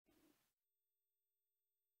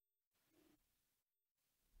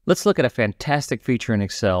Let's look at a fantastic feature in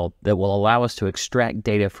Excel that will allow us to extract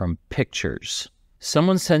data from pictures.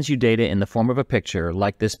 Someone sends you data in the form of a picture,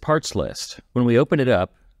 like this parts list. When we open it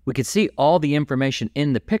up, we can see all the information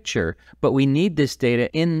in the picture, but we need this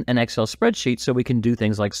data in an Excel spreadsheet so we can do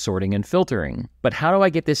things like sorting and filtering. But how do I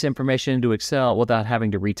get this information into Excel without having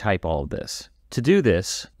to retype all of this? To do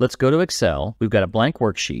this, let's go to Excel. We've got a blank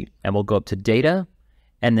worksheet, and we'll go up to Data,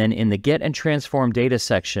 and then in the Get and Transform Data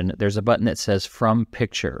section, there's a button that says From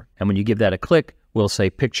Picture. And when you give that a click, we'll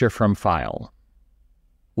say Picture from File.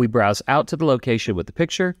 We browse out to the location with the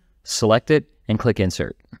picture, select it, and click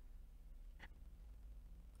Insert.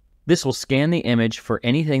 This will scan the image for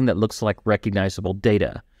anything that looks like recognizable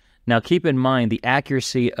data. Now keep in mind the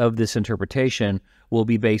accuracy of this interpretation will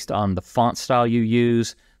be based on the font style you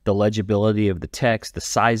use, the legibility of the text, the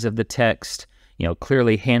size of the text.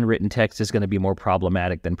 Clearly handwritten text is going to be more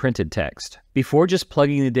problematic than printed text. Before just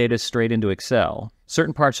plugging the data straight into Excel,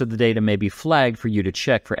 certain parts of the data may be flagged for you to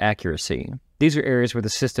check for accuracy. These are areas where the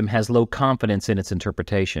system has low confidence in its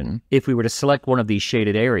interpretation. If we were to select one of these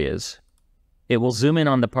shaded areas, it will zoom in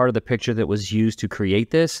on the part of the picture that was used to create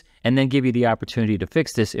this, and then give you the opportunity to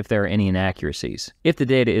fix this if there are any inaccuracies. If the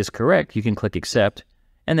data is correct, you can click Accept,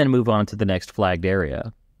 and then move on to the next flagged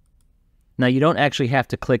area. Now, you don't actually have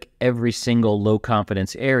to click every single low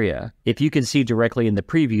confidence area. If you can see directly in the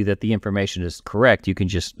preview that the information is correct, you can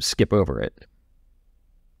just skip over it.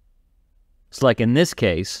 So like in this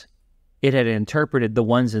case, it had interpreted the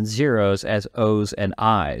ones and zeros as O's and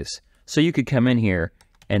I's. So you could come in here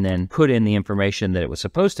and then put in the information that it was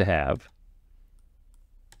supposed to have,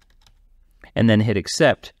 and then hit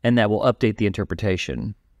Accept, and that will update the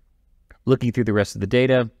interpretation. Looking through the rest of the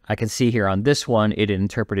data, I can see here on this one, it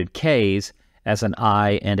interpreted K's as an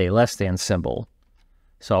I and a less than symbol.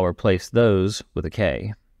 So I'll replace those with a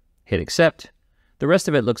K. Hit Accept. The rest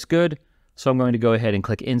of it looks good, so I'm going to go ahead and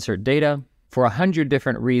click Insert Data. For 100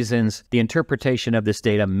 different reasons, the interpretation of this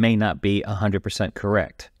data may not be 100%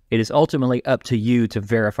 correct. It is ultimately up to you to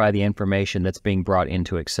verify the information that's being brought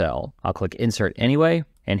into Excel. I'll click Insert anyway,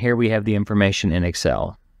 and here we have the information in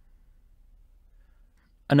Excel.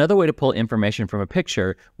 Another way to pull information from a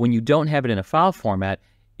picture when you don't have it in a file format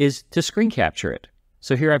is to screen capture it.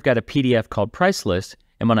 So here I've got a PDF called Price List,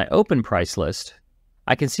 and when I open Price List,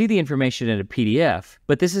 I can see the information in a PDF,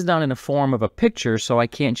 but this is not in the form of a picture, so I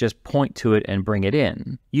can't just point to it and bring it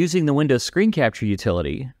in. Using the Windows Screen Capture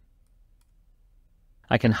utility,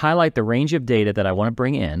 I can highlight the range of data that I want to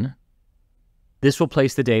bring in. This will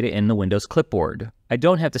place the data in the Windows clipboard. I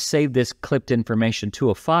don't have to save this clipped information to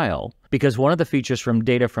a file, because one of the features from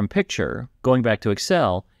Data from Picture, going back to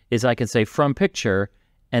Excel, is I can say From Picture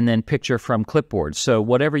and then Picture from Clipboard. So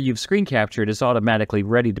whatever you've screen captured is automatically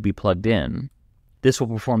ready to be plugged in. This will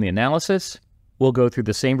perform the analysis. We'll go through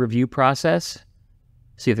the same review process,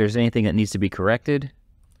 see if there's anything that needs to be corrected.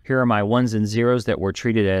 Here are my ones and zeros that were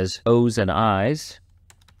treated as O's and I's.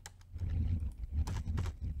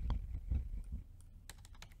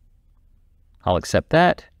 I'll accept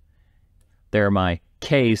that. There are my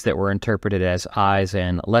K's that were interpreted as I's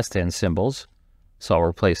and less than symbols, so I'll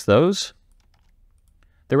replace those.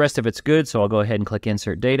 The rest of it's good, so I'll go ahead and click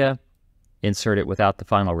Insert Data, insert it without the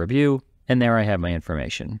final review, and there I have my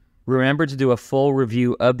information. Remember to do a full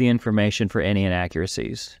review of the information for any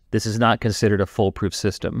inaccuracies. This is not considered a foolproof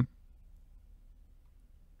system.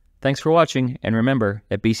 Thanks for watching, and remember,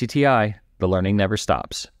 at BCTI, the learning never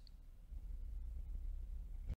stops.